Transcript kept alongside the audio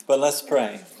But let's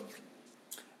pray.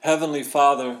 Heavenly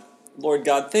Father, Lord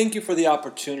God, thank you for the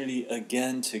opportunity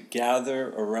again to gather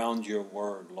around your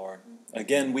word, Lord.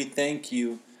 Again, we thank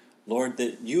you, Lord,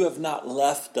 that you have not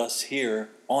left us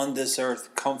here on this earth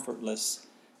comfortless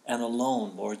and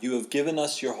alone, Lord. You have given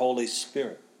us your Holy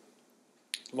Spirit.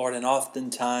 Lord, and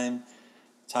oftentimes,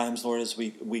 Lord, as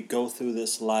we go through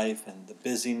this life and the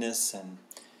busyness and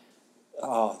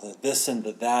the this and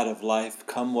the that of life,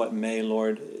 come what may,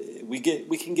 Lord, we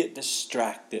can get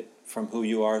distracted from who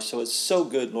you are. So it's so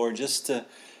good, Lord, just to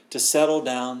settle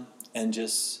down and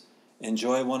just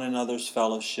enjoy one another's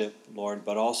fellowship, Lord,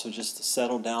 but also just to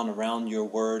settle down around your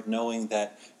word, knowing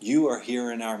that you are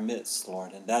here in our midst,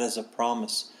 Lord, and that is a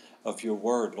promise of your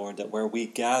word, Lord, that when we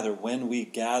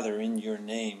gather in your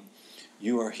name,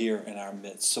 you are here in our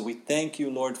midst. So we thank you,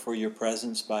 Lord, for your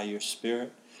presence by your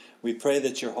Spirit. We pray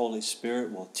that your Holy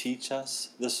Spirit will teach us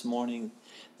this morning,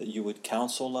 that you would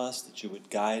counsel us, that you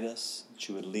would guide us, that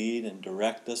you would lead and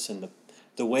direct us in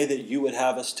the way that you would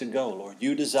have us to go, Lord.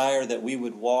 You desire that we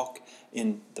would walk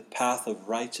in the path of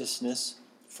righteousness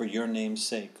for your name's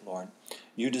sake, Lord.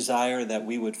 You desire that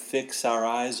we would fix our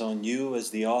eyes on you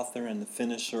as the author and the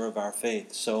finisher of our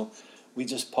faith. So we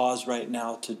just pause right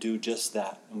now to do just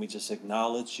that, and we just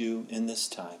acknowledge you in this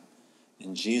time.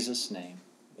 In Jesus' name,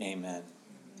 amen.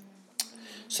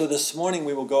 So this morning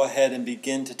we will go ahead and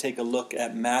begin to take a look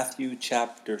at Matthew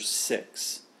chapter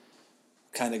 6.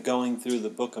 Kind of going through the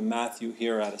book of Matthew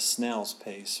here at a snail's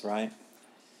pace, right?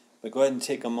 But go ahead and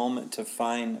take a moment to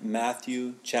find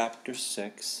Matthew chapter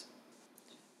 6.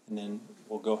 And then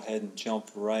we'll go ahead and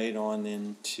jump right on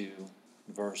into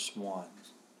verse 1.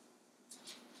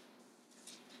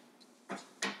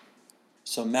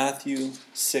 So Matthew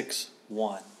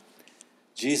 6:1.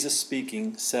 Jesus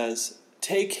speaking says,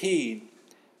 "Take heed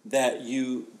that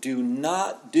you do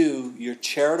not do your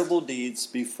charitable deeds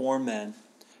before men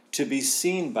to be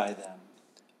seen by them.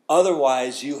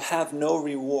 Otherwise you have no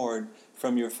reward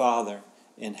from your Father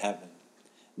in heaven."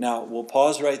 Now, we'll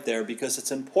pause right there because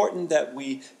it's important that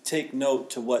we take note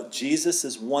to what Jesus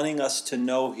is wanting us to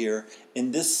know here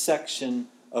in this section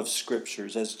of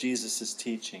Scriptures as Jesus is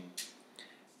teaching.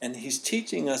 And he's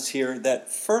teaching us here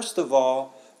that, first of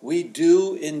all, we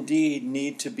do indeed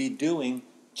need to be doing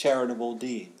charitable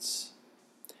deeds.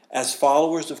 As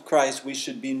followers of Christ, we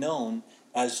should be known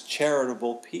as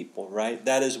charitable people, right?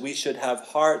 That is, we should have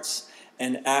hearts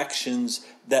and actions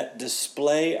that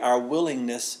display our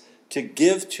willingness to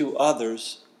give to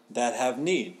others that have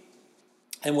need.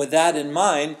 And with that in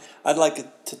mind, I'd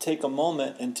like to take a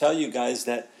moment and tell you guys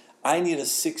that I need a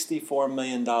 $64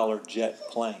 million jet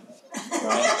plane,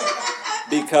 right?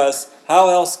 Because how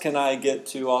else can I get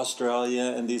to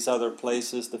Australia and these other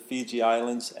places, the Fiji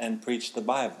Islands, and preach the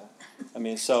Bible? I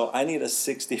mean, so I need a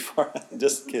 64,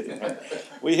 just kidding. Right?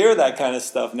 We hear that kind of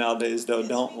stuff nowadays, though,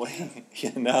 don't we?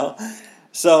 You know?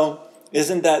 So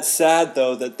isn't that sad,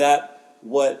 though, that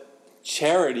what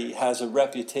charity has a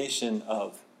reputation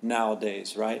of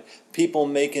nowadays, right? People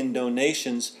making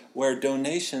donations where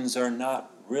donations are not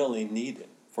really needed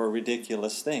for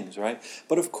ridiculous things, right?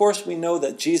 But of course we know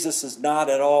that Jesus is not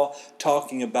at all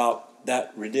talking about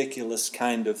that ridiculous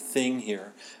kind of thing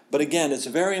here. But again, it's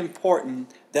very important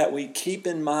that we keep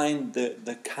in mind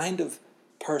the kind of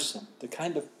person, the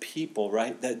kind of people,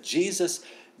 right, that Jesus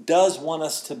does want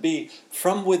us to be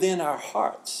from within our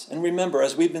hearts. And remember,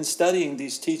 as we've been studying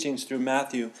these teachings through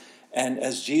Matthew, and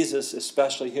as Jesus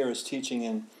especially here is teaching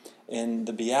in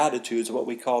the Beatitudes, what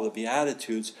we call the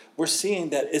Beatitudes, we're seeing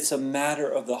that it's a matter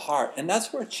of the heart. And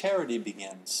that's where charity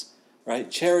begins, right?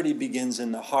 Charity begins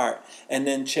in the heart. And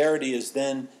then charity is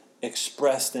then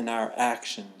expressed in our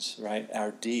actions, right?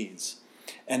 Our deeds.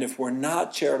 And if we're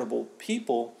not charitable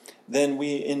people, then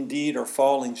we indeed are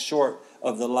falling short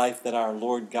of the life that our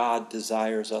Lord God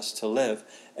desires us to live.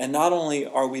 And not only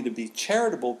are we to be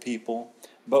charitable people,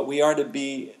 but we are to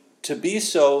be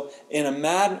so in a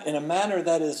manner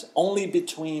that is only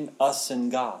between us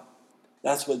and God.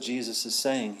 That's what Jesus is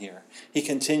saying here. He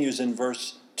continues in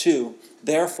verse 2,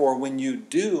 "Therefore, when you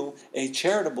do a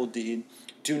charitable deed,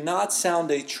 do not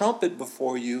sound a trumpet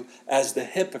before you as the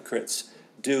hypocrites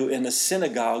do in the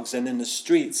synagogues and in the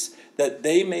streets, that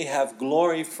they may have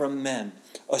glory from men.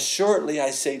 Assuredly,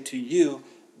 I say to you,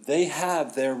 they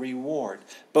have their reward.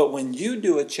 But when you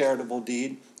do a charitable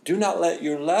deed, do not let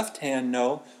your left hand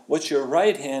know what your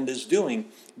right hand is doing,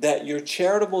 that your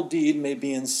charitable deed may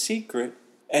be in secret,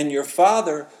 and your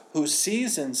Father who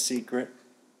sees in secret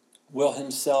will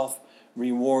himself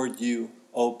reward you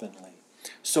openly."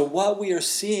 So what we are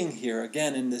seeing here,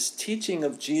 again, in this teaching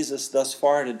of Jesus thus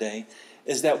far today,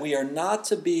 is that we are not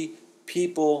to be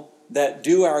people that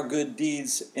do our good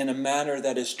deeds in a manner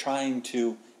that is trying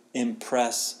to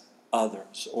impress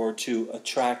others or to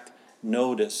attract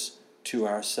notice to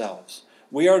ourselves.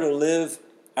 We are to live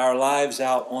our lives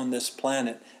out on this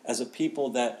planet as a people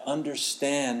that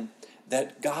understand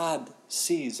that God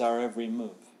sees our every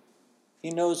move. He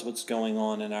knows what's going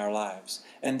on in our lives.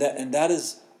 And that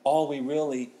is all we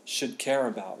really should care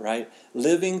about, right?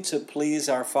 Living to please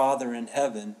our Father in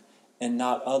heaven and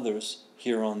not others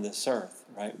here on this earth,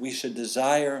 right? We should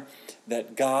desire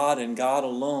that God and God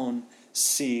alone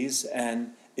sees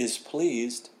and is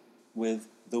pleased with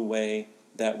the way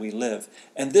that we live.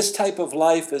 And this type of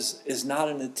life is not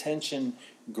an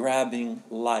attention-grabbing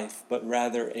life, but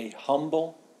rather a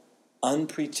humble,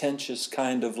 unpretentious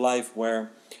kind of life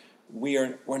where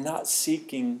we're not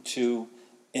seeking to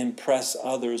impress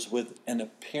others with an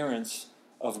appearance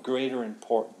of greater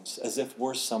importance, as if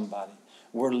we're somebody.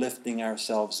 We're lifting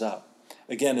ourselves up.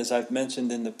 Again, as I've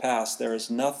mentioned in the past, there is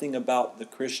nothing about the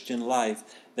Christian life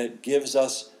that gives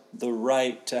us the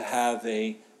right to have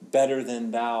a better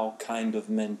than thou kind of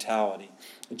mentality.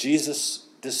 Jesus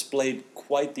displayed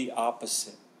quite the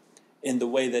opposite in the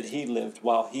way that he lived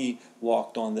while he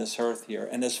walked on this earth here.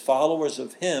 And as followers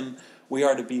of him, we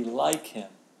are to be like him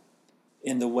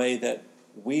in the way that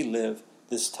we live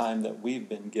this time that we've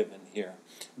been given here.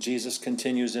 Jesus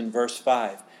continues in verse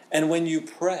 5, "And when you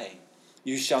pray,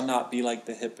 you shall not be like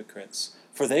the hypocrites,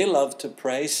 for they love to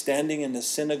pray, standing in the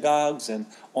synagogues and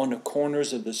on the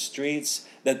corners of the streets,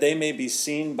 that they may be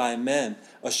seen by men.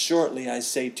 Assuredly, I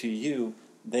say to you,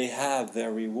 they have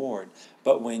their reward.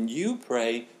 But when you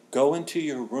pray, go into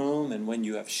your room, and when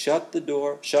you have shut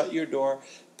your door,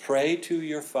 pray to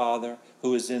your Father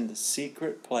who is in the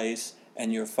secret place,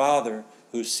 and your Father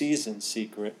who sees in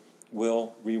secret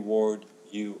will reward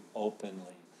you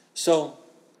openly." So,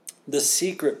 the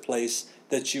secret place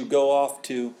that you go off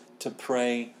to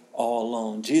pray all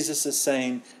alone. Jesus is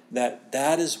saying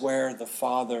that is where the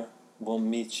Father will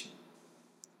meet you.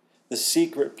 The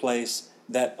secret place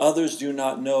that others do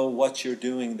not know what you're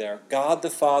doing there. God the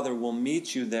Father will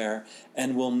meet you there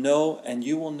and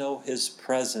you will know his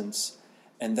presence,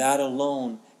 and that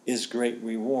alone is great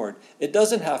reward. It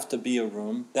doesn't have to be a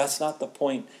room. That's not the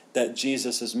point that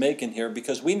Jesus is making here,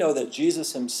 because we know that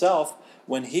Jesus himself,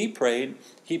 when he prayed,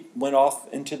 he went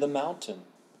off into the mountain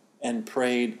and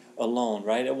prayed alone,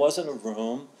 right? It wasn't a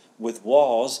room with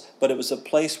walls, but it was a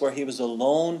place where he was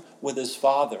alone with his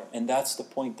Father. And that's the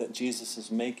point that Jesus is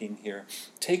making here.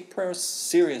 Take prayer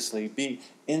seriously. Be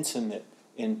intimate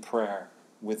in prayer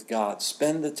with God.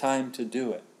 Spend the time to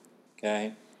do it,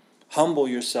 okay? Humble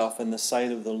yourself in the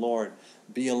sight of the Lord.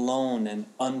 Be alone and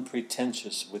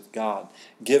unpretentious with God.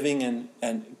 Giving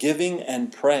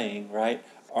and praying, right?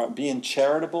 Being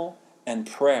charitable and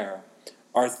prayer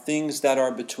are things that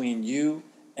are between you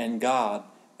and God,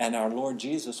 and our Lord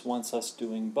Jesus wants us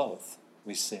doing both,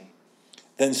 we see.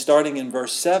 Then starting in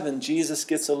verse 7, Jesus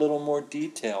gets a little more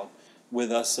detailed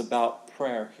with us about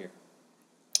prayer here.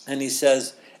 And he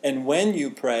says, "And when you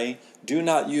pray, do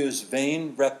not use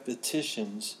vain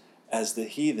repetitions as the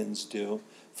heathens do,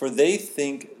 for they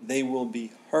think they will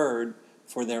be heard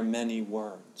for their many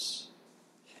words."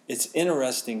 It's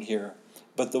interesting here,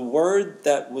 but the word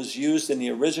that was used in the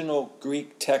original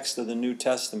Greek text of the New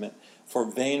Testament for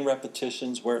vain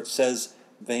repetitions, where it says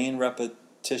vain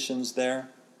repetitions there,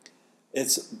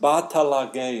 it's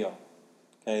batalageo.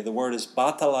 Okay, the word is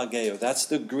batalageo. That's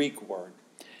the Greek word.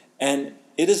 And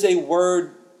it is a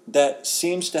word that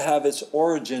seems to have its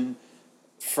origin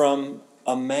from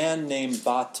a man named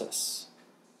Battus.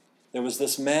 There was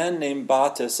this man named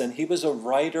Battus, and he was a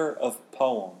writer of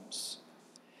poems.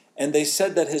 And they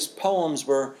said that his poems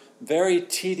were very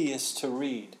tedious to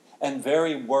read and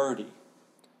very wordy.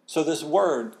 So this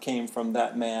word came from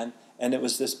that man, and it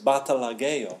was this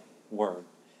batalageo word.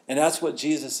 And that's what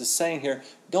Jesus is saying here.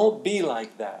 Don't be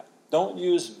like that. Don't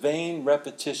use vain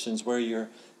repetitions where you're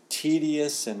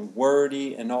tedious and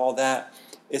wordy and all that.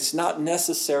 It's not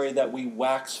necessary that we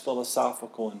wax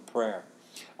philosophical in prayer.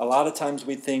 A lot of times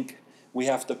we think we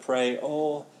have to pray,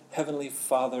 "Oh, Heavenly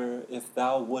Father, if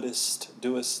thou wouldest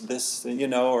do us this,"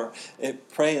 or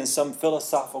pray in some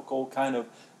philosophical kind of,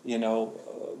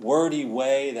 wordy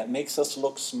way that makes us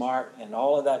look smart and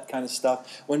all of that kind of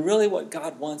stuff, when really what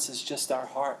God wants is just our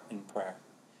heart in prayer.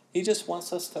 He just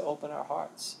wants us to open our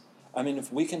hearts. I mean,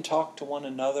 if we can talk to one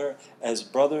another as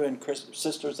brother and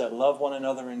sisters that love one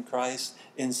another in Christ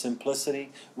in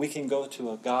simplicity, we can go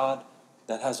to a God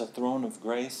that has a throne of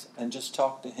grace and just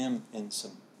talk to him in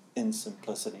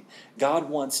simplicity. God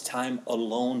wants time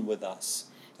alone with us.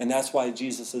 And that's why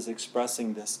Jesus is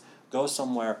expressing this. Go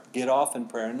somewhere, get off in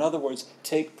prayer. In other words,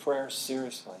 take prayer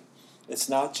seriously. It's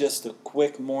not just a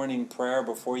quick morning prayer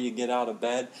before you get out of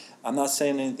bed. I'm not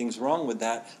saying anything's wrong with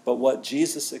that, but what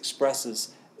Jesus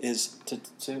expresses is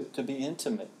to be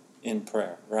intimate in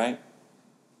prayer, right?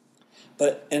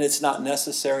 And it's not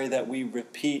necessary that we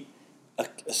repeat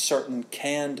a certain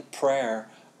canned prayer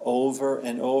over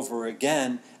and over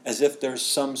again as if there's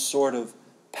some sort of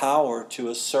power to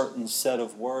a certain set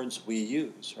of words we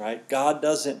use, right? God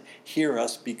doesn't hear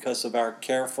us because of our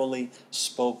carefully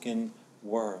spoken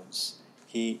words.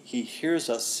 He hears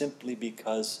us simply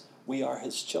because we are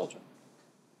his children,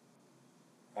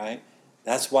 right?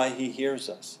 That's why he hears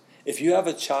us. If you have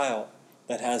a child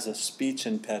that has a speech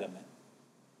impediment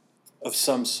of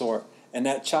some sort, and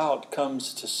that child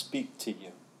comes to speak to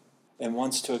you and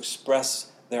wants to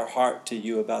express their heart to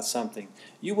you about something,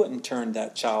 you wouldn't turn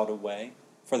that child away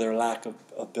for their lack of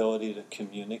ability to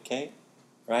communicate,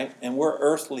 right? And we're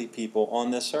earthly people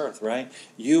on this earth, right?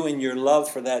 You in your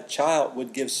love for that child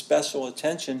would give special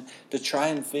attention to try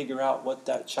and figure out what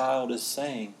that child is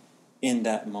saying in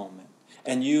that moment.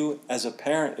 And you, as a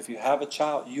parent, if you have a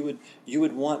child, you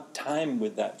would want time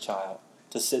with that child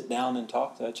to sit down and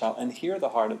talk to that child and hear the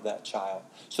heart of that child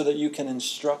so that you can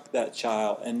instruct that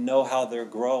child and know how they're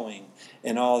growing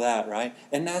and all that, right?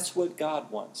 And that's what God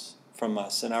wants from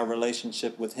us in our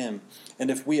relationship with him.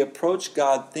 And if we approach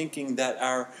God thinking that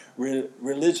our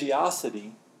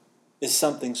religiosity is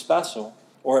something special,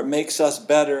 or it makes us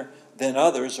better than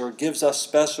others, or gives us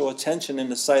special attention in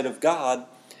the sight of God,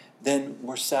 then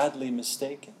we're sadly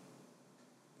mistaken.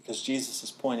 Because Jesus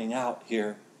is pointing out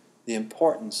here the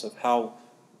importance of how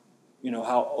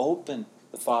open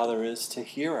the Father is to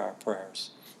hear our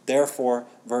prayers. Therefore,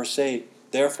 verse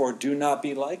 8, therefore do not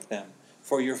be like them,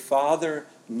 for your Father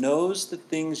knows the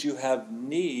things you have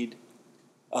need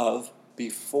of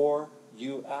before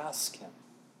you ask him.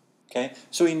 Okay?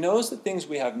 So he knows the things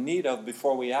we have need of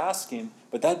before we ask him,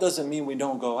 but that doesn't mean we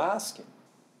don't go ask him.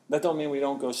 That don't mean we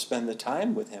don't go spend the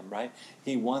time with him, right?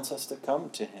 He wants us to come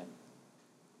to him.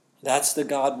 That's the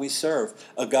God we serve,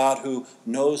 a God who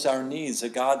knows our needs, a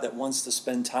God that wants to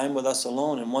spend time with us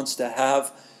alone and wants to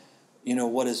have,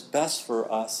 what is best for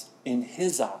us in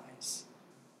his eyes.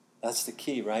 That's the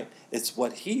key, right? It's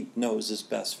what he knows is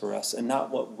best for us and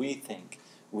not what we think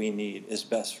we need is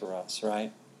best for us,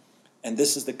 right? And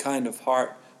this is the kind of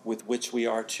heart with which we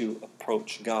are to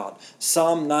approach God.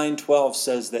 Psalm 9:12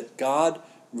 says that God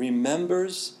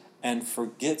remembers and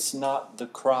forgets not the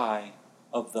cry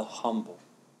of the humble.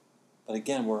 But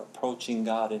again, we're approaching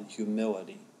God in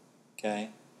humility, okay?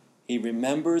 He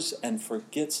remembers and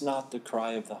forgets not the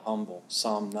cry of the humble,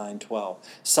 Psalm 9:12.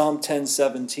 Psalm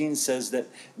 10:17 says that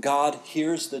God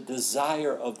hears the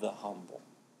desire of the humble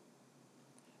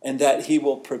and that he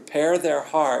will prepare their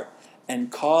heart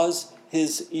and cause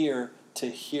his ear to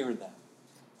hear them.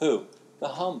 Who? The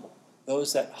humble,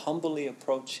 those that humbly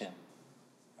approach him,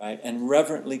 right, and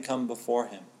reverently come before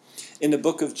him. In the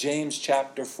book of James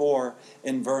chapter 4,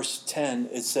 in verse 10,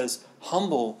 it says,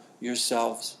 humble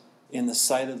yourselves in the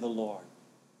sight of the Lord,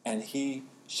 and he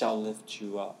shall lift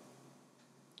you up.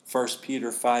 1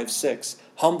 Peter 5:6,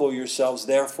 humble yourselves,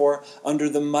 therefore, under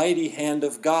the mighty hand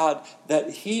of God, that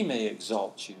he may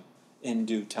exalt you in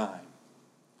due time.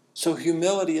 So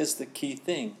humility is the key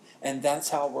thing, and that's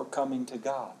how we're coming to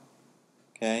God.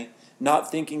 Okay? Not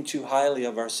thinking too highly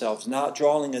of ourselves, not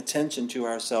drawing attention to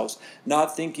ourselves,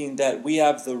 not thinking that we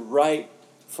have the right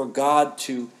for God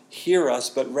to hear us,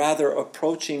 but rather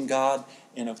approaching God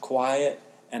in a quiet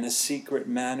and a secret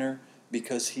manner,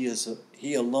 because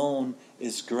he alone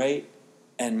is great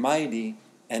and mighty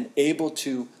and able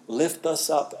to lift us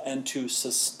up and to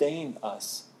sustain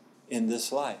us in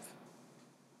this life.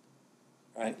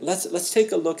 Right? Let's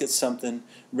take a look at something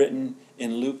written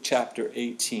in Luke chapter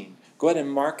 18. Go ahead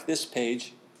and mark this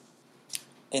page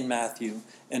in Matthew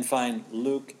and find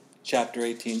Luke chapter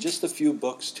 18. Just a few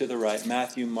books to the right.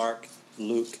 Matthew, Mark,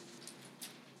 Luke.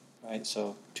 Right?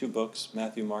 So 2 books,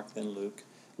 Matthew, Mark, then Luke.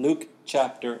 Luke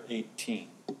chapter 18.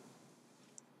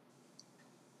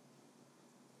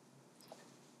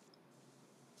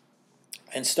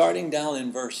 And starting down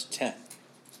in verse 10.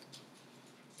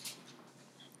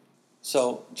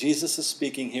 So Jesus is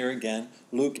speaking here again,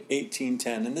 Luke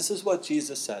 18:10, and this is what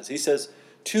Jesus says. He says,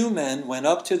 2 men went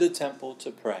up to the temple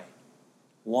to pray,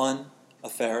 one a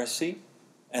Pharisee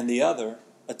and the other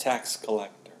a tax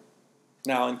collector.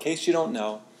 Now, in case you don't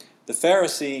know, the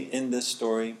Pharisee in this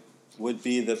story would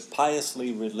be the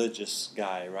piously religious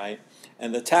guy, right?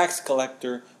 And the tax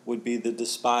collector would be the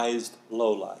despised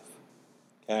lowlife,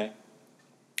 okay?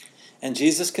 And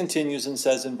Jesus continues and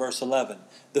says in verse 11,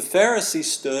 the Pharisee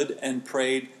stood and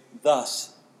prayed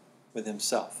thus with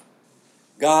himself.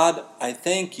 God, I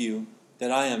thank you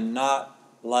that I am not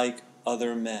like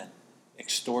other men,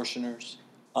 extortioners,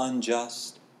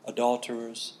 unjust,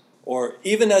 adulterers, or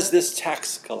even as this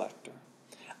tax collector.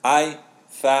 I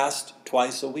fast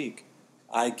twice a week.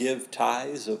 I give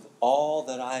tithes of all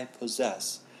that I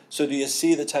possess. So do you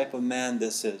see the type of man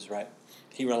this is, right?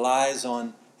 He relies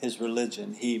on his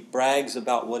religion. He brags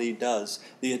about what he does.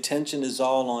 The attention is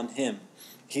all on him.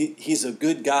 He's a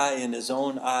good guy in his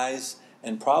own eyes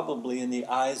and probably in the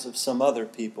eyes of some other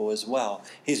people as well.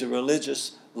 He's a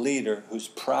religious leader who's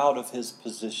proud of his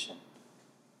position.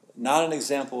 Not an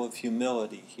example of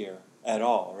humility here at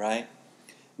all, right?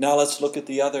 Now let's look at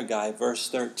the other guy, verse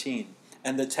 13.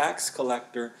 And the tax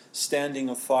collector, standing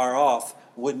afar off,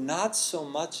 would not so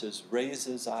much as raise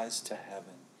his eyes to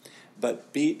heaven,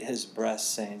 but beat his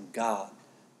breast, saying, God,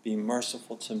 be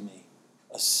merciful to me,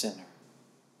 a sinner.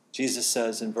 Jesus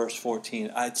says in verse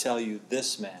 14, I tell you,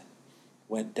 this man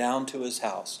went down to his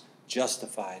house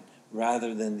justified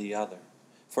rather than the other.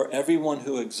 For everyone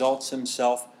who exalts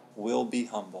himself will be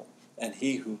humble, and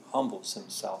he who humbles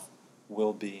himself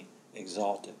will be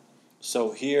exalted.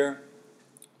 So here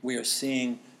we are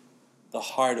seeing the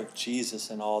heart of Jesus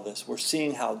in all this. We're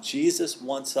seeing how Jesus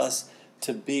wants us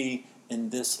to be in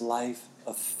this life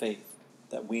of faith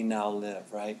that we now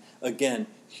live, right? Again,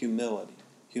 humility.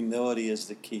 Humility is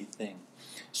the key thing.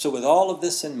 So with all of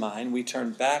this in mind, we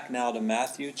turn back now to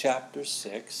Matthew chapter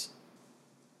 6.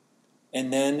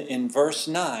 And then in verse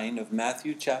 9 of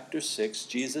Matthew chapter 6,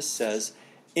 Jesus says,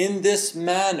 in this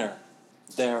manner,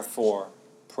 therefore,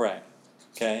 pray.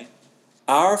 Okay?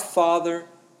 Our Father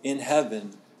in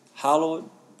heaven, hallowed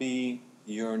be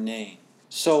your name.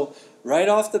 So right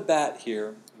off the bat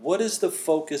here, what is the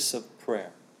focus of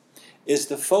prayer? Is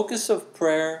the focus of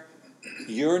prayer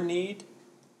your need,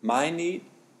 my need?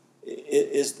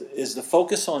 Is the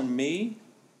focus on me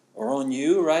or on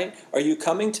you, right? Are you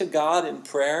coming to God in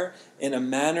prayer in a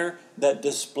manner that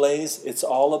displays it's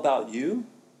all about you?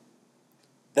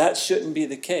 That shouldn't be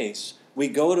the case. We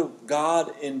go to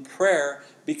God in prayer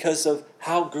because of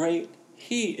how great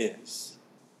He is.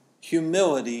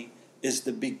 Humility is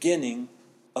the beginning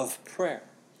of prayer.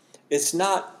 It's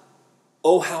not,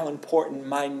 oh, how important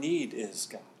my need is,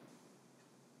 God.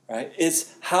 Right?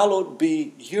 It's hallowed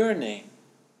be your name,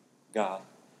 God.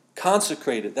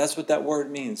 Consecrated, that's what that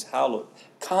word means, hallowed.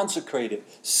 Consecrated,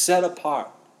 set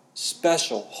apart,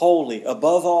 special, holy,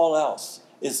 above all else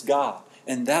is God.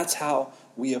 And that's how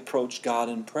we approach God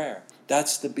in prayer.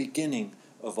 That's the beginning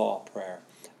of all prayer.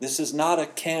 This is not a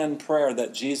canned prayer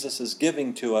that Jesus is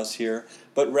giving to us here,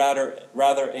 but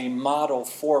rather a model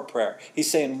for prayer.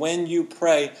 He's saying when you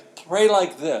pray, pray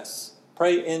like this.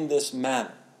 Pray in this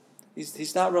manner.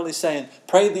 He's not really saying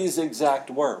pray these exact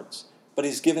words, but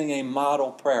he's giving a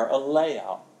model prayer, a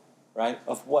layout, right,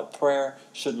 of what prayer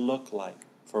should look like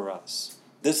for us.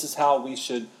 This is how we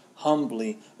should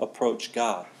humbly approach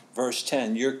God. Verse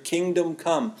 10, your kingdom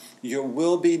come, your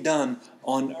will be done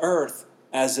on earth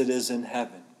as it is in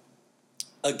heaven.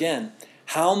 Again,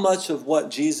 how much of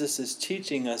what Jesus is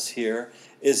teaching us here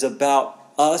is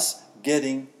about us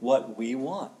getting what we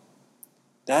want?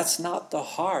 That's not the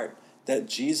heart that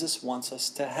Jesus wants us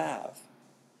to have.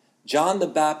 John the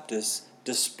Baptist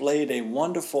displayed a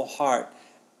wonderful heart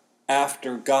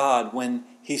after God when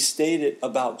he stated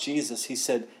about Jesus. He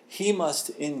said, he must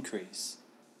increase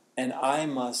and I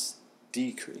must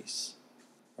decrease.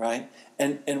 Right?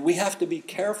 And we have to be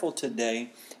careful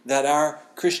today that our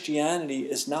Christianity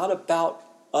is not about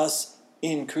us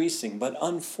increasing, but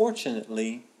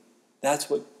unfortunately, that's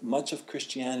what much of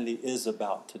Christianity is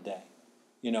about today.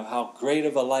 You know, how great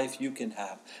of a life you can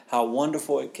have, how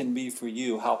wonderful it can be for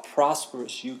you, how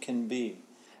prosperous you can be,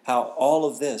 how all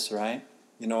of this, right?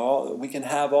 You know, we can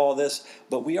have all this,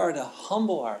 but we are to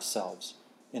humble ourselves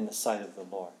in the sight of the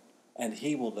Lord, and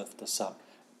He will lift us up.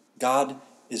 God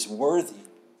is worthy.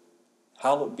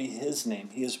 Hallowed be His name.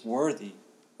 He is worthy,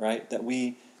 right, that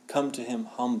we come to Him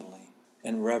humbly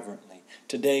and reverently.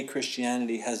 Today,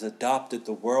 Christianity has adopted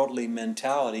the worldly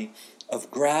mentality of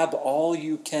grab all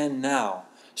you can now,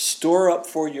 store up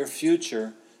for your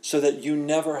future so that you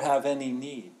never have any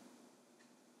need.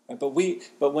 Right? But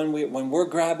when we're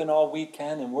grabbing all we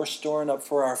can and we're storing up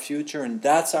for our future, and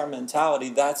that's our mentality,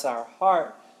 that's our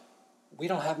heart, we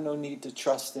don't have no need to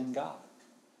trust in God.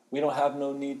 We don't have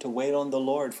no need to wait on the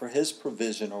Lord for His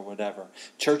provision or whatever.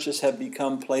 Churches have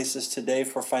become places today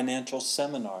for financial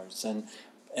seminars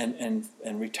and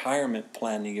retirement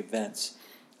planning events.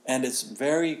 And it's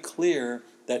very clear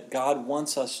that God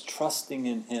wants us trusting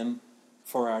in Him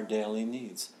for our daily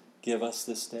needs. Give us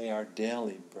this day our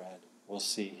daily bread. We'll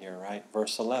see here, right?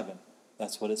 Verse 11.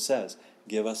 That's what it says.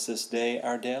 Give us this day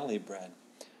our daily bread.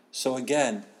 So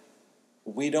again,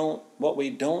 what we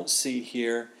don't see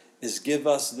here is give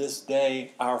us this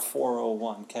day our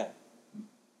 401k,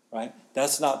 right?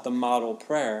 That's not the model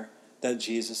prayer that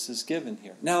Jesus is given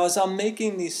here. Now, as I'm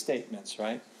making these statements,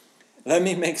 right, let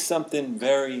me make something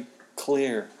very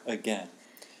clear again.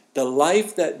 The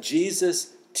life that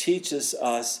Jesus teaches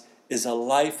us is a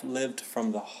life lived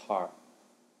from the heart,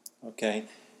 okay?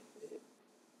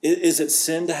 Is it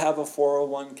sin to have a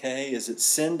 401k? Is it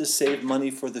sin to save money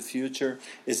for the future?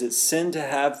 Is it sin to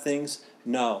have things?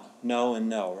 No, and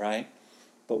no, right?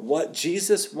 But what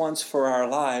Jesus wants for our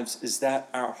lives is that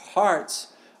our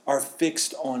hearts are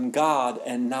fixed on God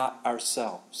and not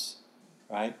ourselves,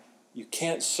 right? You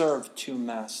can't serve two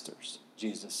masters,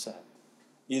 Jesus said.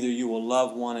 Either you will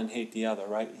love one and hate the other,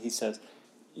 right? He says,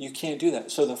 you can't do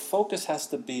that. So the focus has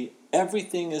to be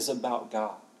everything is about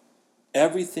God.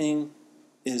 Everything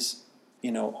is,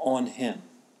 on Him.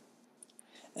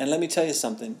 And let me tell you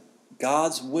something.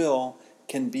 God's will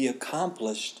can be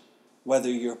accomplished whether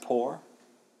you're poor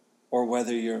or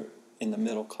whether you're in the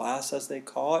middle class, as they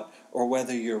call it, or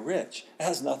whether you're rich. It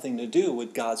has nothing to do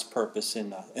with God's purpose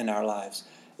in our lives.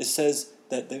 It says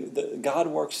that God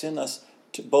works in us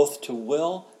both to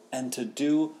will and to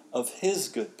do of His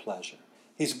good pleasure.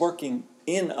 He's working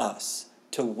in us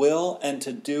to will and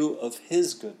to do of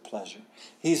His good pleasure.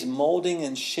 He's molding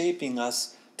and shaping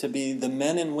us to be the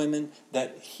men and women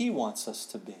that He wants us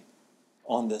to be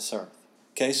on this earth.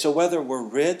 Okay, so whether we're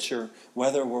rich or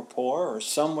whether we're poor or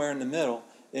somewhere in the middle,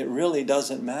 it really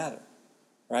doesn't matter,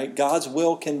 right? God's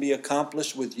will can be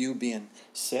accomplished with you being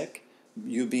sick,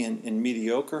 you being in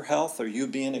mediocre health, or you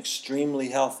being extremely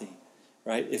healthy,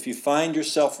 right? If you find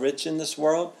yourself rich in this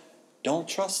world, don't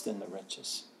trust in the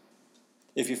riches.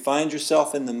 If you find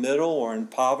yourself in the middle or in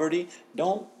poverty,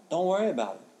 don't worry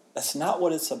about it. That's not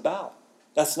what it's about.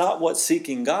 That's not what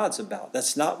seeking God's about.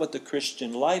 That's not what the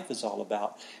Christian life is all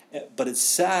about. But it's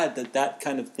sad that that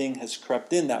kind of thing has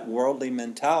crept in, that worldly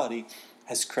mentality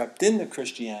has crept into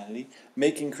Christianity,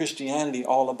 making Christianity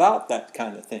all about that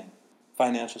kind of thing.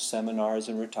 Financial seminars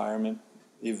and retirement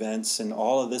events and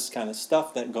all of this kind of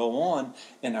stuff that go on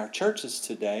in our churches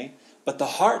today, but the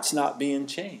heart's not being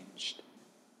changed.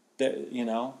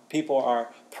 People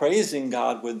are praising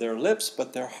God with their lips,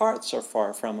 but their hearts are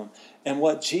far from Him. And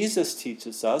what Jesus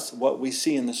teaches us, what we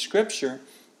see in the Scripture,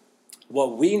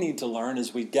 what we need to learn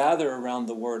as we gather around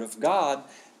the Word of God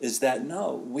is that,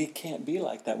 no, we can't be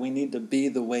like that. We need to be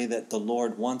the way that the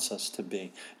Lord wants us to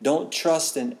be. Don't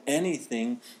trust in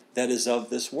anything that is of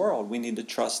this world. We need to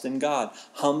trust in God.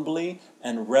 Humbly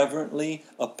and reverently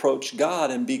approach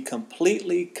God and be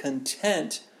completely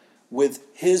content with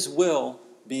His will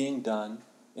being done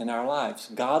in our lives.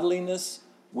 Godliness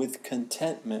with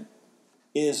contentment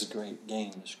is great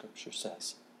gain, the Scripture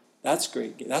says. That's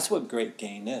great. That's what great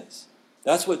gain is.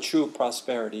 That's what true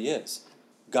prosperity is.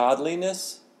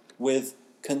 Godliness with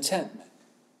contentment.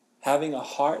 Having a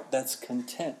heart that's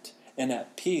content and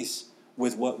at peace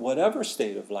with whatever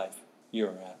state of life you're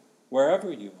at,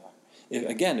 wherever you are.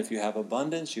 If you have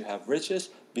abundance, you have riches,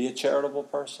 be a charitable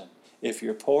person. If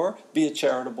you're poor, be a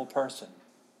charitable person.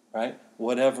 Right?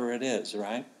 Whatever it is,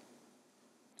 right?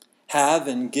 Have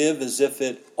and give as if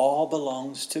it all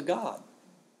belongs to God.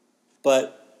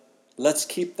 But let's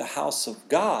keep the house of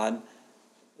God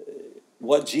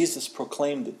what Jesus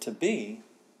proclaimed it to be.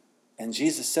 And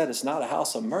Jesus said it's not a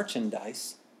house of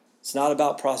merchandise. It's not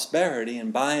about prosperity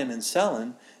and buying and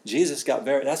selling.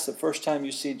 That's the first time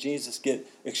you see Jesus get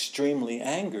extremely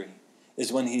angry,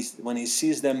 is when he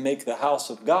sees them make the house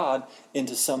of God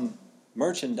into some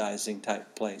merchandising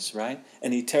type place, right?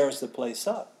 And He tears the place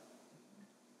up.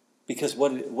 Because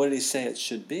what did He say it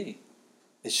should be?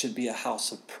 It should be a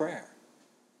house of prayer.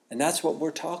 And that's what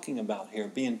we're talking about here,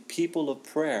 being people of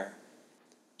prayer.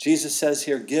 Jesus says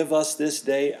here, give us this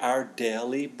day our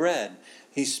daily bread.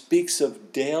 He speaks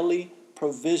of daily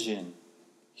provision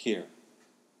here,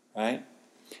 right?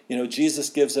 Jesus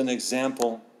gives an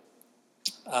example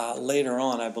later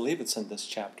on. I believe it's in this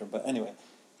chapter, but anyway,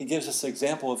 He gives us an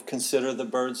example of consider the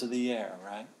birds of the air,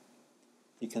 right?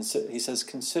 He says,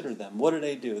 consider them. What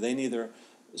do? They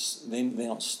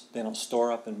don't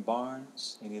store up in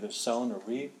barns. They neither sow nor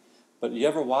reap. But you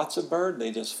ever watch a bird?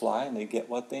 They just fly and they get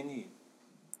what they need.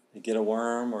 They get a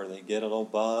worm or they get a little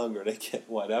bug or they get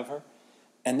whatever.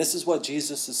 And this is what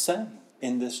Jesus is saying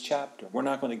in this chapter. We're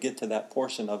not going to get to that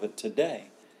portion of it today,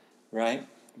 right?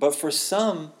 But for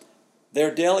some,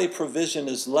 their daily provision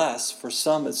is less. For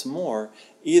some, it's more.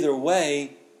 Either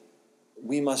way,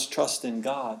 we must trust in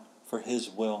God for His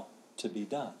will to be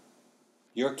done.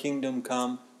 Your kingdom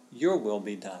come, your will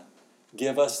be done.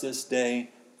 Give us this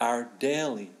day our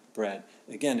daily bread.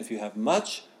 Again, if you have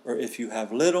much or if you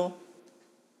have little,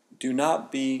 do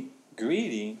not be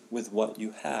greedy with what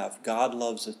you have. God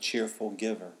loves a cheerful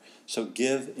giver. So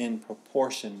give in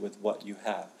proportion with what you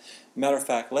have. Matter of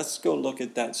fact, let's go look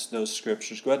at those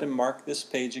scriptures. Go ahead and mark this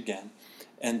page again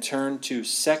and turn to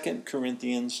 2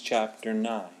 Corinthians chapter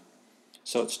 9.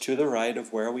 So it's to the right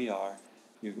of where we are.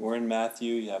 We're in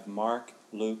Matthew. You have Mark,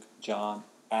 Luke, John,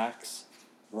 Acts,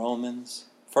 Romans,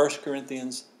 1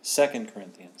 Corinthians, 2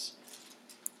 Corinthians.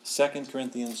 2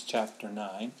 Corinthians chapter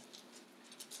 9.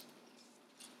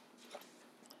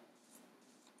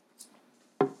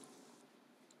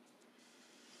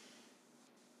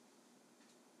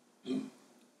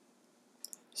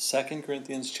 Second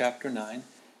Corinthians chapter 9,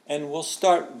 and we'll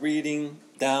start reading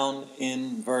down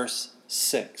in verse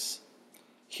 6.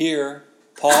 Here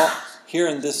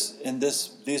in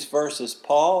these verses,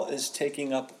 Paul is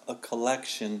taking up a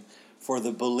collection for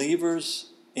the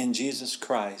believers in Jesus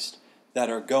Christ that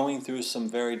are going through some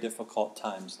very difficult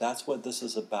times. That's what this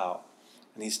is about.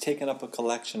 And he's taken up a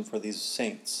collection for these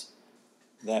saints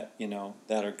that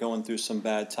are going through some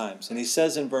bad times. And he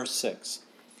says in verse 6,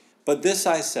 "But this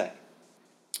I say,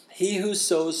 he who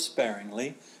sows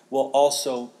sparingly will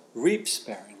also reap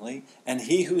sparingly, and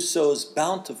he who sows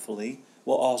bountifully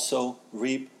will also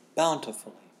reap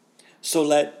bountifully. So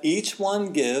let each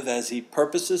one give as he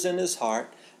purposes in his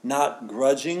heart, not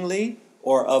grudgingly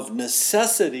or of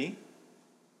necessity,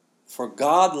 for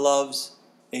God loves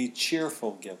a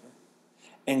cheerful giver.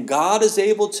 And God is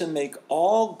able to make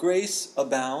all grace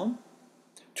abound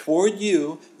toward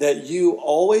you, that you,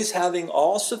 always having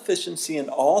all sufficiency in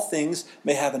all things,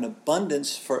 may have an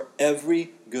abundance for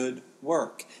every good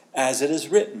work. As it is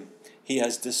written, he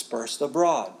has dispersed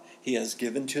abroad, he has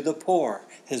given to the poor,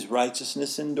 his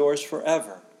righteousness endures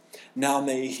forever. Now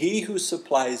may he who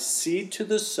supplies seed to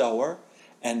the sower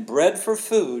and bread for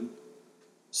food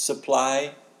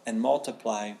supply and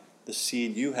multiply the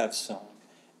seed you have sown,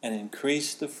 and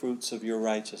increase the fruits of your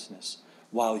righteousness,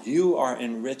 while you are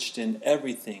enriched in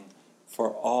everything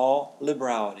for all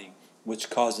liberality, which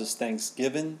causes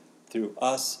thanksgiving through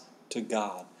us to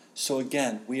God." So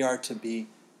again, we are to be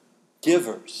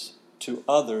givers to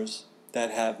others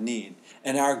that have need.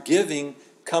 And our giving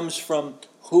comes from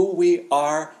who we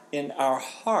are in our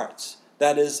hearts.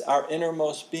 That is our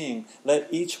innermost being. Let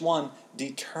each one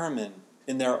determine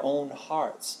in their own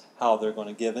hearts how they're going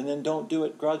to give. And then don't do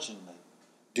it grudgingly.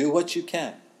 Do what you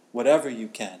can, whatever you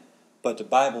can. But the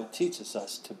Bible teaches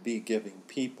us to be giving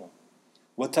people.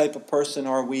 What type of person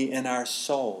are we in our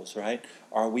souls, right?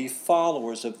 Are we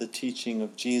followers of the teaching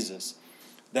of Jesus?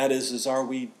 That is are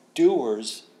we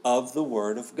doers of the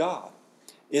Word of God?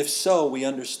 If so, we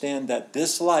understand that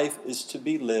this life is to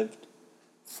be lived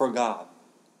for God.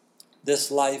 This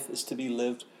life is to be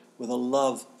lived with a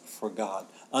love for God,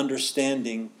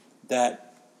 understanding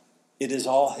that it is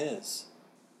all His.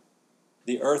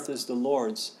 The earth is the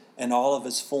Lord's and all of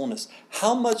its fullness.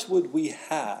 How much would we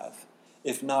have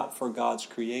if not for God's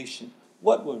creation?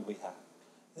 What would we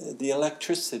have? The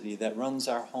electricity that runs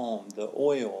our home, the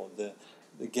oil, the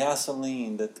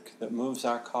gasoline that moves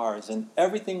our cars, and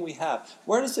everything we have.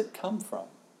 Where does it come from?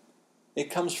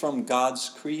 It comes from God's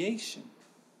creation.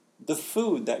 The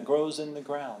food that grows in the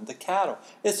ground, the cattle,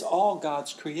 it's all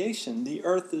God's creation. The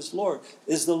earth is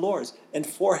the Lord's, and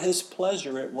for His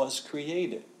pleasure it was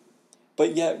created.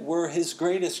 But yet we're His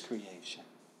greatest creation.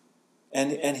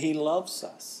 And He loves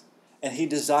us. And He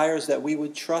desires that we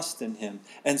would trust in Him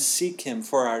and seek Him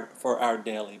for our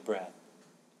daily bread.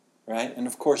 Right? And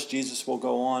of course Jesus will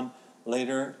go on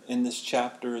later in this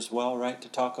chapter as well, right, to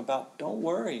talk about don't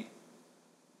worry.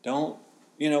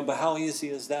 But how easy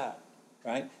is that?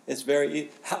 Right? It's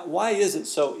very why is it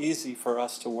so easy for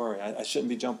us to worry? I shouldn't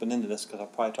be jumping into this because I'll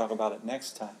probably talk about it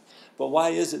next time. But why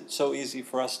is it so easy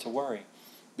for us to worry?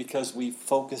 Because we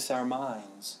focus our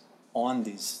minds on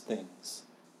these things.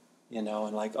 And how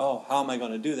am I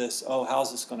going to do this? Oh,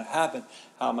 how's this going to happen?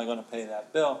 How am I going to pay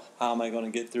that bill? How am I going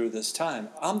to get through this time?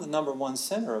 I'm the number one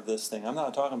sinner of this thing. I'm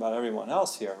not talking about everyone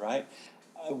else here, right?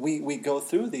 We go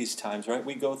through these times, right?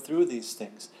 We go through these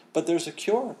things. But there's a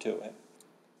cure to it,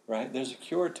 right? There's a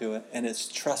cure to it, and it's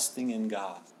trusting in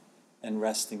God and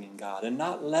resting in God and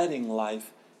not letting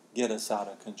life get us out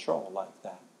of control like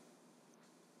that.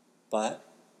 But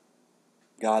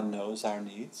God knows our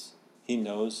needs. He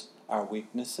knows our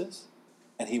weaknesses,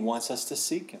 and He wants us to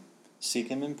seek Him. Seek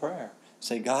Him in prayer.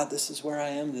 Say, God, this is where I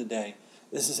am today.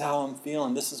 This is how I'm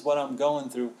feeling. This is what I'm going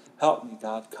through. Help me,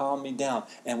 God. Calm me down.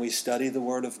 And we study the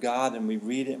Word of God, and we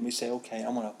read it, and we say, okay,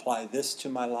 I'm going to apply this to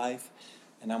my life,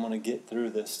 and I'm going to get through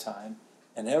this time.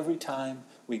 And every time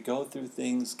we go through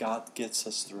things, God gets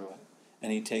us through it,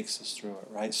 and He takes us through it,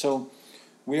 right? So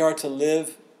we are to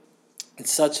live in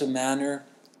such a manner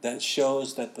that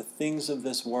shows that the things of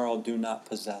this world do not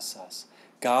possess us.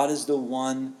 God is the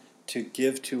one to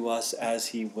give to us as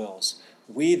he wills.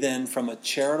 We then, from a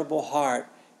charitable heart,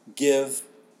 give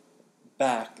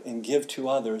back and give to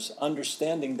others,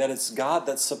 understanding that it's God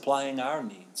that's supplying our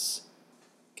needs.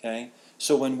 Okay?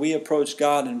 So when we approach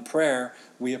God in prayer,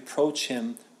 we approach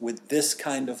him with this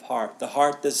kind of heart. The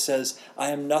heart that says, I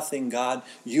am nothing, God.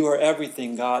 You are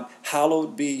everything, God.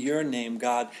 Hallowed be your name,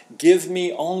 God. Give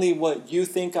me only what you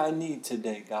think I need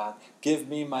today, God. Give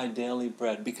me my daily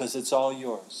bread, because it's all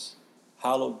yours.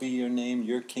 Hallowed be your name,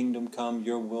 your kingdom come,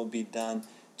 your will be done.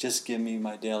 Just give me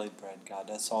my daily bread, God.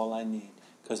 That's all I need,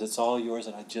 because it's all yours,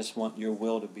 and I just want your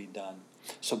will to be done.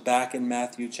 So back in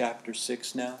Matthew chapter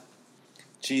 6 now,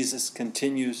 Jesus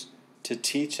continues to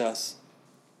teach us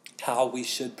how we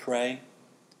should pray,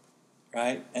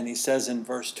 right? And he says in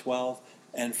verse 12,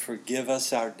 and forgive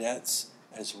us our debts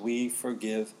as we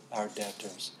forgive our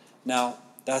debtors. Now,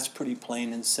 that's pretty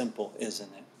plain and simple,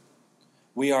 isn't it?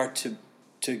 We are to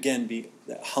again be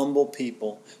humble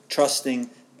people, trusting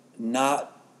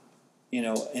not,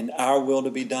 in our will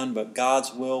to be done, but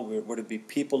God's will. We're to be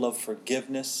people of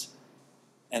forgiveness.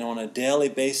 And on a daily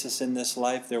basis in this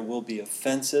life, there will be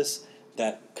offenses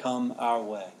that come our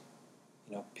way.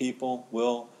 People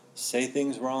will say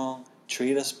things wrong,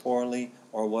 treat us poorly,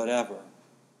 or whatever.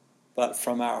 But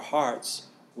from our hearts,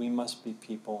 we must be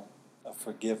people of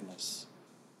forgiveness,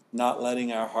 not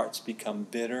letting our hearts become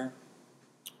bitter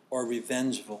or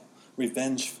revengeful,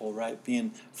 right?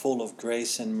 Being full of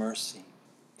grace and mercy.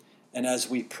 And as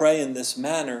we pray in this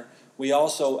manner, we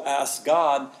also ask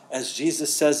God, as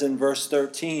Jesus says in verse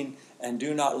 13, and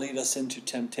do not lead us into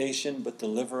temptation, but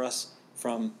deliver us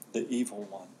from the evil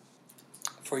one.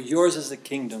 For yours is the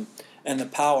kingdom and the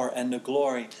power and the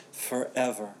glory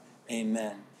forever.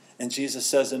 Amen. And Jesus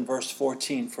says in verse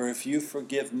 14, for if you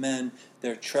forgive men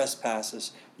their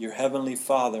trespasses, your heavenly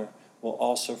Father will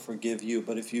also forgive you.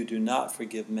 But if you do not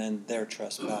forgive men their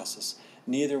trespasses,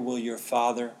 neither will your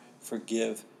Father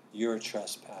forgive your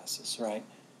trespasses, right?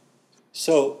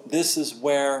 So this is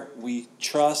where we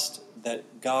trust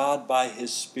that God by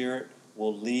his Spirit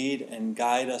will lead and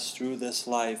guide us through this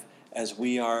life as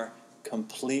we are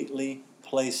completely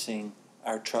placing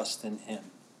our trust in him.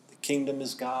 The kingdom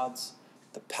is God's,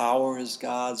 the power is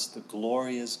God's, the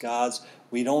glory is God's.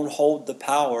 We don't hold the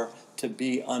power to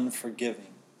be unforgiving.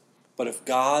 But if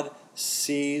God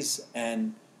sees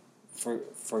and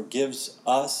forgives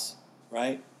us,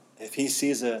 right? If he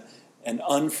sees an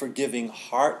unforgiving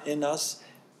heart in us,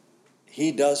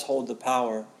 he does hold the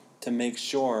power to make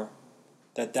sure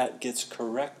that gets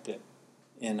corrected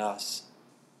in us.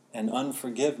 And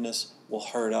unforgiveness will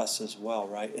hurt us as well,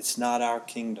 right? It's not our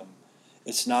kingdom.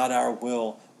 It's not our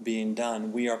will being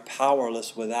done. We are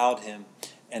powerless without him,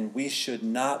 and we should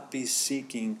not be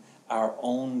seeking our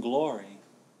own glory,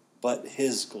 but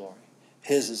his glory.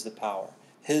 His is the power.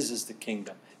 His is the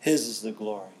kingdom. His is the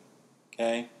glory.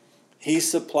 Okay? He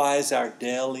supplies our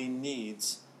daily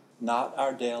needs, not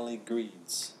our daily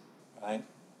greeds, right?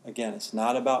 Again, it's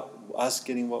not about us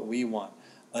getting what we want.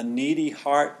 A needy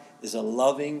heart is a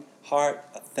loving heart,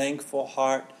 a thankful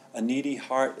heart. A needy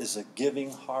heart is a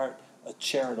giving heart, a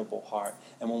charitable heart.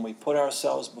 And when we put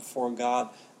ourselves before God,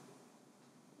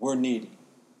 we're needy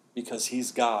because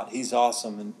he's God. He's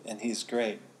awesome and he's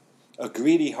great. A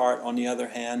greedy heart, on the other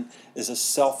hand, is a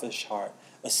selfish heart,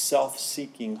 a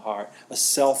self-seeking heart, a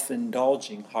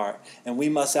self-indulging heart. And we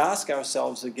must ask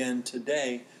ourselves again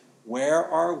today, where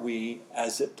are we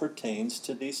as it pertains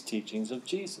to these teachings of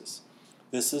Jesus?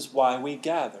 This is why we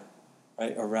gather,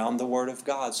 right, around the Word of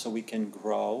God, so we can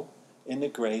grow in the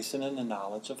grace and in the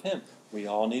knowledge of him. We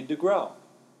all need to grow.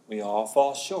 We all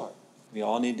fall short. We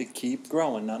all need to keep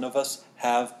growing. None of us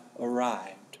have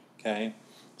arrived, okay?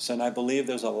 So, and I believe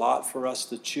there's a lot for us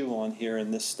to chew on here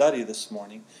in this study this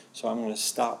morning. So I'm going to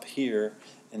stop here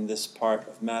in this part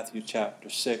of Matthew chapter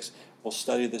 6. We'll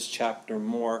study this chapter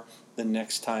more the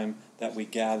next time that we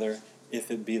gather,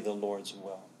 if it be the Lord's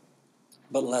will.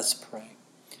 But let's pray.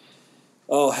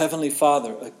 Oh, Heavenly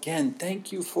Father, again,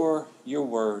 thank you for your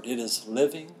word. It is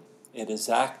living, it is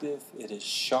active, it is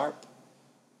sharp,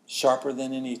 sharper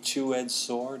than any two-edged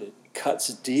sword. It cuts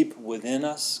deep within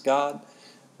us, God.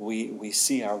 We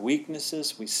see our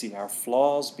weaknesses, we see our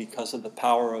flaws because of the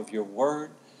power of your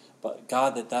word. But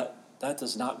God, that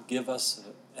does not give us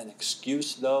an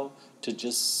excuse, though, to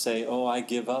just say, oh, I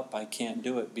give up, I can't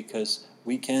do it, because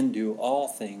we can do all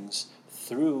things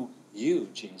through you,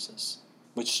 Jesus,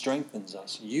 which strengthens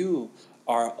us. You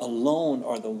alone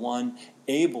are the one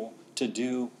able to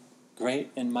do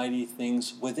great and mighty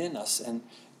things within us. And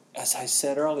as I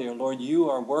said earlier, Lord, you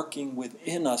are working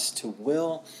within us to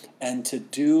will and to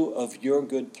do of your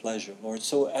good pleasure, Lord.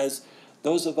 So as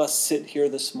those of us sit here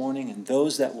this morning and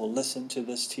those that will listen to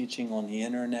this teaching on the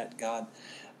internet, God,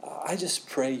 I just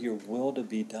pray your will to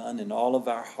be done in all of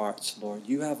our hearts, Lord.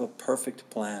 You have a perfect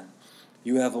plan.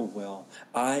 You have a will.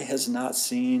 Eye has not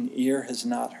seen, ear has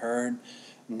not heard,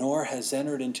 nor has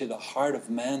entered into the heart of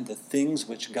man the things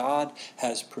which God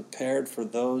has prepared for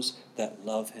those that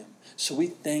love him. So we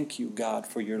thank you, God,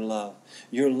 for your love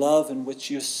in which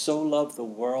you so loved the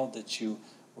world that you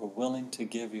were willing to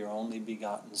give your only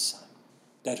begotten Son,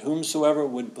 that whomsoever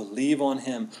would believe on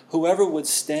him, whoever would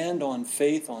stand on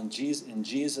faith in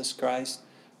Jesus Christ,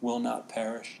 will not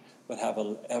perish, but have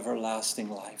an everlasting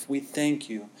life. We thank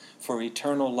you for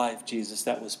eternal life, Jesus,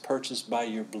 that was purchased by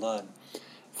your blood.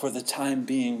 For the time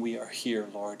being, we are here,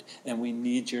 Lord, and we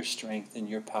need your strength and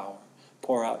your power.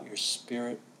 Pour out your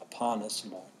Spirit upon us,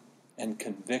 Lord, and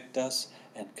convict us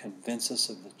and convince us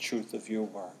of the truth of your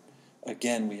word.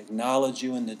 Again, we acknowledge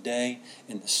you in the day,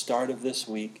 in the start of this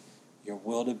week, your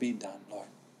will to be done, Lord.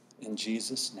 In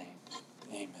Jesus' name,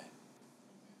 amen.